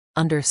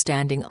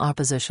Understanding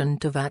opposition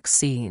to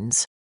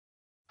vaccines.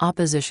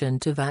 Opposition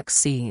to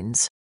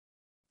vaccines.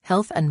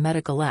 Health and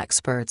medical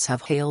experts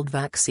have hailed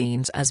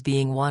vaccines as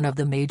being one of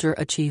the major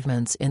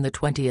achievements in the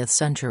 20th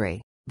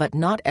century, but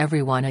not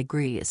everyone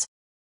agrees.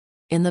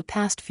 In the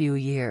past few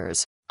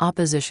years,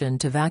 opposition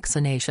to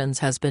vaccinations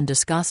has been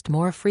discussed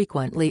more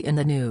frequently in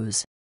the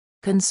news.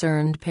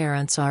 Concerned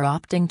parents are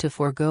opting to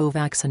forego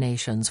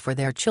vaccinations for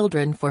their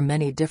children for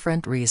many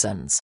different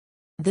reasons.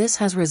 This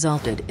has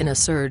resulted in a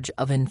surge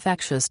of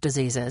infectious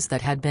diseases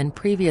that had been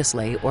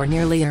previously or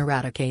nearly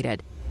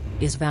eradicated.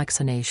 Is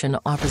vaccination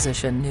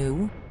opposition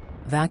new?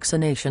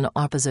 Vaccination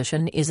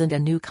opposition isn't a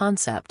new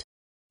concept.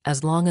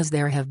 As long as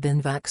there have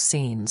been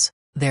vaccines,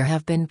 there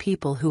have been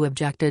people who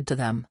objected to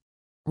them.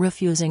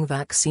 Refusing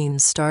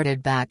vaccines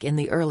started back in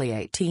the early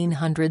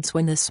 1800s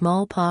when the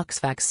smallpox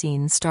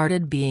vaccine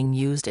started being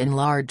used in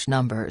large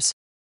numbers.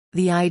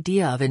 The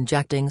idea of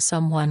injecting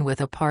someone with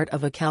a part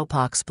of a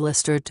cowpox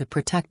blister to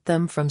protect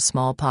them from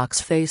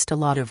smallpox faced a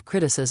lot of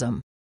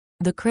criticism.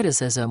 The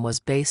criticism was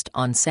based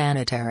on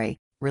sanitary,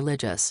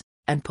 religious,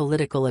 and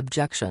political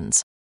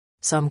objections.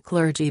 Some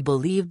clergy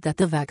believed that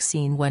the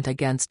vaccine went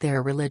against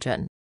their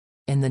religion.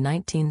 In the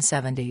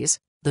 1970s,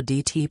 the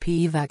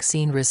DTP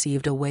vaccine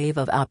received a wave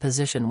of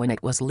opposition when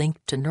it was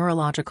linked to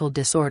neurological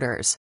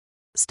disorders.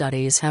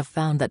 Studies have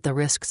found that the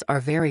risks are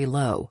very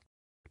low.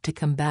 To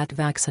combat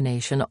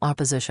vaccination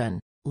opposition,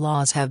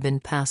 laws have been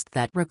passed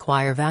that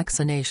require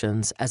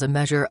vaccinations as a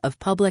measure of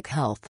public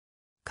health.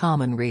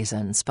 Common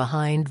reasons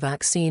behind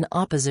vaccine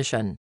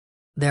opposition.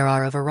 There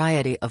are a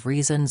variety of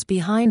reasons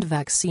behind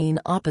vaccine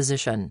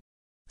opposition.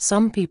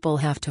 Some people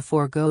have to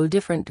forego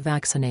different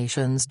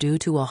vaccinations due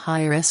to a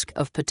high risk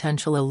of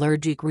potential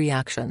allergic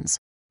reactions.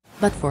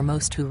 But for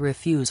most who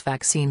refuse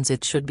vaccines,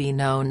 it should be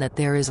known that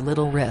there is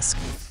little risk.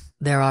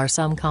 There are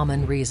some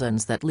common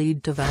reasons that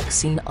lead to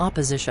vaccine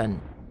opposition.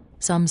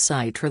 Some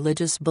cite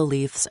religious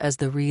beliefs as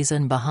the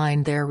reason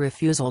behind their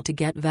refusal to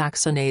get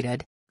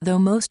vaccinated, though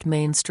most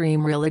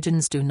mainstream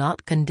religions do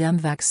not condemn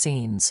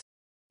vaccines.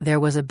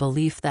 There was a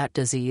belief that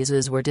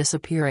diseases were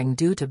disappearing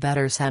due to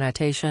better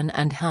sanitation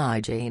and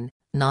hygiene,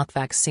 not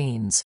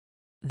vaccines.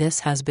 This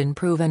has been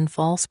proven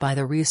false by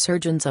the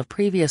resurgence of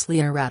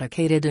previously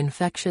eradicated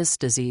infectious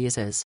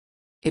diseases.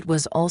 It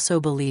was also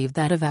believed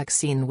that a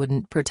vaccine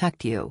wouldn't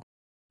protect you.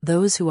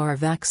 Those who are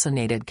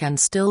vaccinated can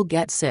still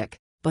get sick,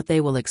 but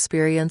they will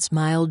experience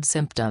mild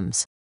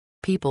symptoms.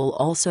 People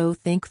also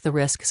think the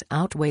risks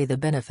outweigh the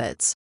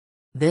benefits.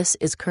 This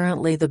is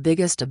currently the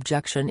biggest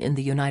objection in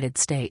the United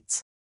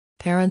States.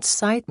 Parents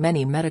cite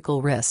many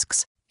medical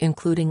risks,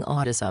 including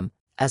autism,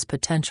 as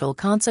potential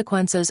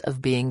consequences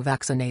of being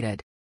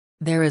vaccinated.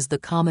 There is the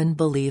common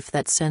belief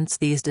that since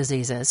these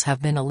diseases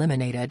have been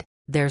eliminated,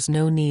 there's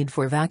no need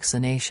for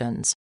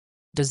vaccinations.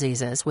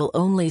 Diseases will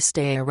only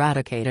stay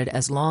eradicated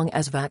as long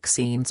as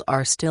vaccines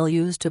are still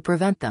used to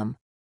prevent them.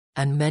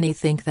 And many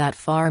think that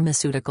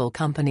pharmaceutical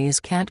companies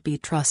can't be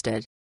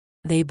trusted.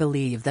 They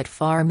believe that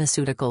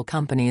pharmaceutical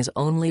companies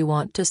only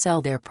want to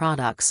sell their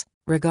products,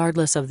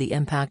 regardless of the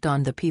impact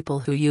on the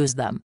people who use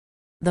them.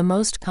 The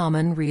most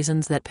common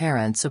reasons that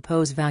parents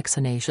oppose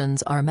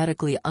vaccinations are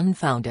medically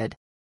unfounded.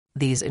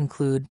 These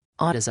include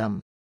autism.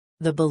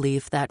 The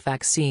belief that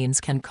vaccines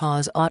can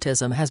cause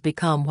autism has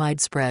become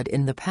widespread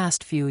in the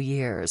past few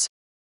years.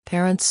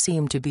 Parents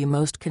seem to be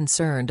most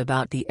concerned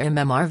about the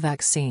MMR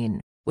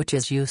vaccine, which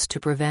is used to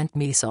prevent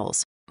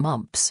measles,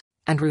 mumps,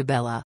 and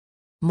rubella.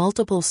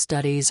 Multiple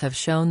studies have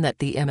shown that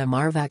the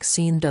MMR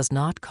vaccine does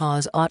not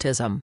cause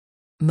autism.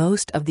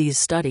 Most of these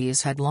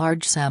studies had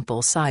large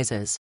sample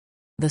sizes.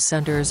 The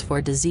Centers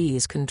for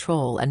Disease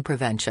Control and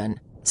Prevention,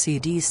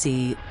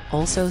 CDC,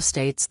 also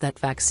states that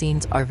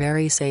vaccines are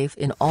very safe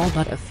in all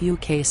but a few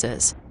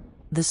cases.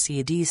 The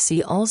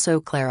CDC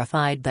also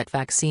clarified that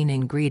vaccine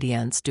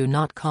ingredients do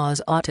not cause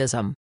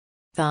autism.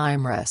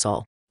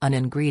 Thimerosal, an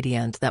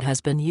ingredient that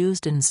has been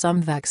used in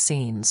some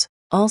vaccines,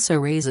 also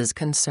raises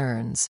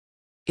concerns.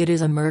 It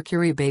is a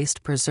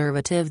mercury-based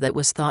preservative that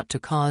was thought to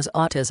cause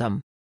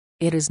autism.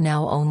 It is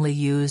now only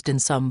used in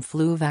some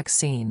flu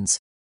vaccines.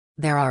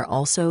 There are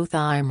also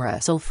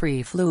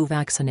thimerosal-free flu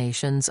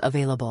vaccinations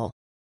available.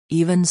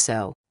 Even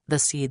so, the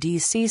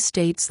CDC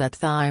states that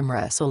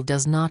thimerosal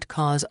does not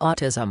cause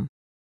autism.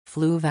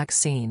 Flu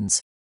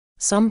vaccines.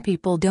 Some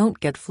people don't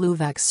get flu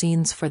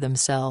vaccines for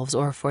themselves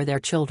or for their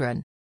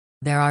children.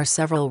 There are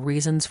several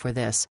reasons for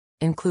this,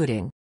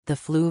 including, the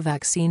flu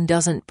vaccine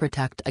doesn't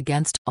protect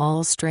against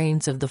all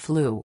strains of the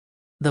flu.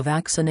 The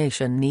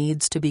vaccination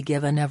needs to be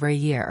given every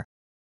year.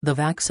 The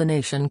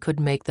vaccination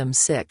could make them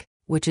sick,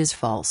 which is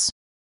false.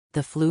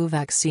 The flu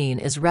vaccine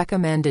is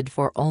recommended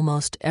for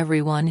almost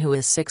everyone who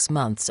is 6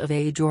 months of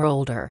age or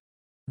older.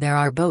 There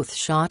are both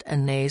shot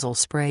and nasal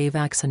spray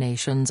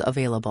vaccinations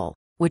available,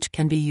 which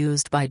can be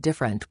used by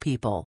different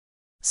people.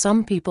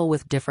 Some people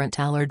with different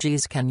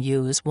allergies can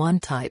use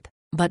one type,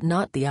 but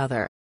not the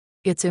other.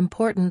 It's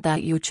important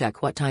that you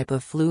check what type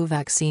of flu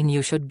vaccine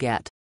you should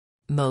get.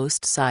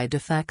 Most side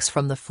effects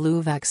from the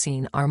flu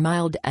vaccine are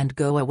mild and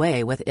go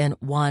away within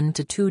 1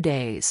 to 2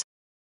 days.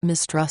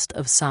 Mistrust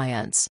of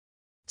science.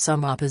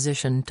 Some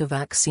opposition to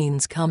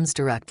vaccines comes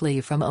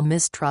directly from a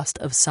mistrust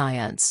of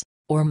science,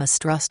 or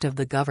mistrust of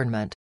the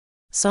government.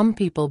 Some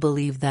people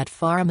believe that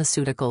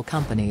pharmaceutical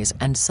companies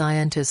and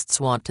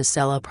scientists want to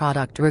sell a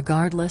product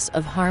regardless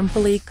of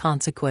harmful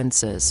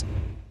consequences.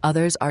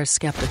 Others are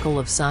skeptical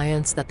of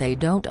science that they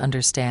don't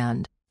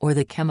understand, or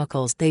the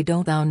chemicals they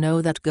don't know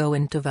that go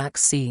into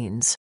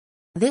vaccines.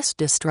 This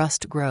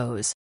distrust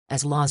grows,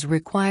 as laws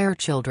require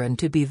children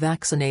to be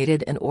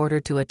vaccinated in order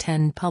to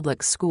attend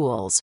public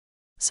schools.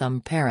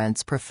 Some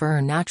parents prefer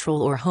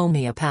natural or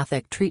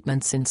homeopathic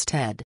treatments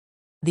instead.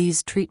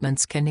 These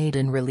treatments can aid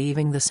in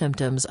relieving the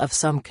symptoms of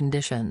some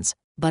conditions,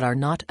 but are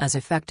not as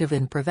effective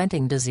in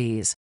preventing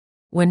disease.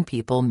 When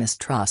people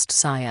mistrust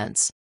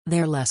science,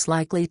 they're less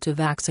likely to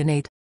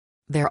vaccinate.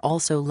 They're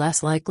also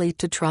less likely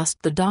to trust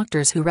the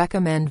doctors who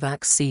recommend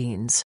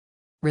vaccines.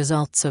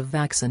 Results of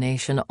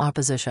vaccination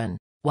opposition.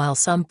 While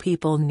some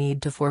people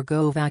need to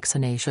forego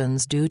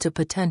vaccinations due to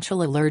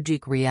potential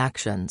allergic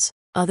reactions,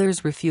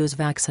 others refuse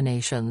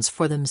vaccinations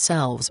for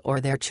themselves or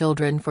their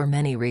children for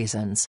many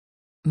reasons.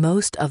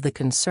 Most of the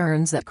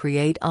concerns that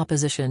create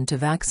opposition to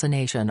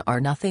vaccination are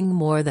nothing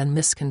more than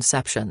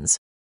misconceptions.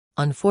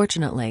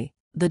 Unfortunately,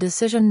 the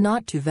decision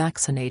not to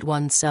vaccinate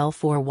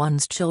oneself or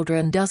one's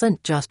children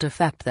doesn't just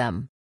affect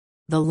them.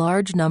 The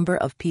large number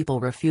of people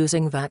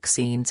refusing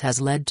vaccines has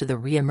led to the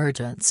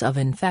reemergence of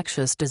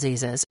infectious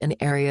diseases in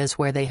areas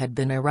where they had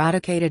been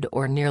eradicated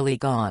or nearly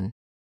gone.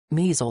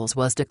 Measles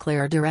was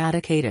declared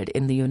eradicated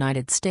in the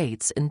United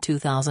States in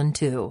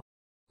 2002.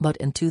 But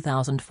in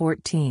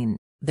 2014,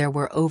 there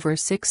were over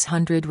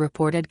 600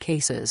 reported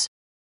cases.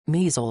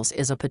 Measles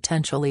is a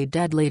potentially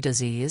deadly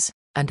disease,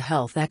 and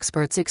health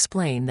experts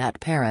explain that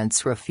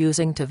parents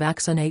refusing to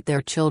vaccinate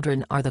their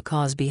children are the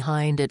cause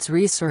behind its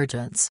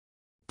resurgence.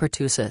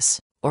 Pertussis,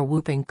 or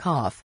whooping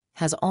cough,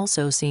 has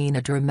also seen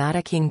a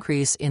dramatic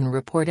increase in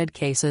reported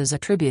cases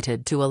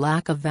attributed to a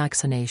lack of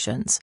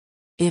vaccinations.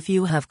 If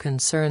you have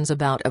concerns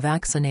about a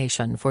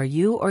vaccination for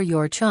you or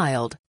your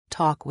child,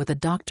 talk with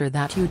a doctor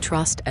that you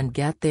trust and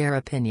get their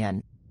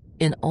opinion.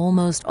 In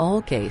almost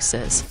all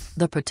cases,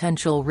 the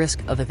potential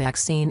risk of a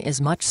vaccine is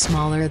much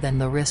smaller than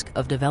the risk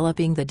of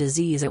developing the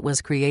disease it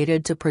was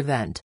created to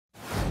prevent.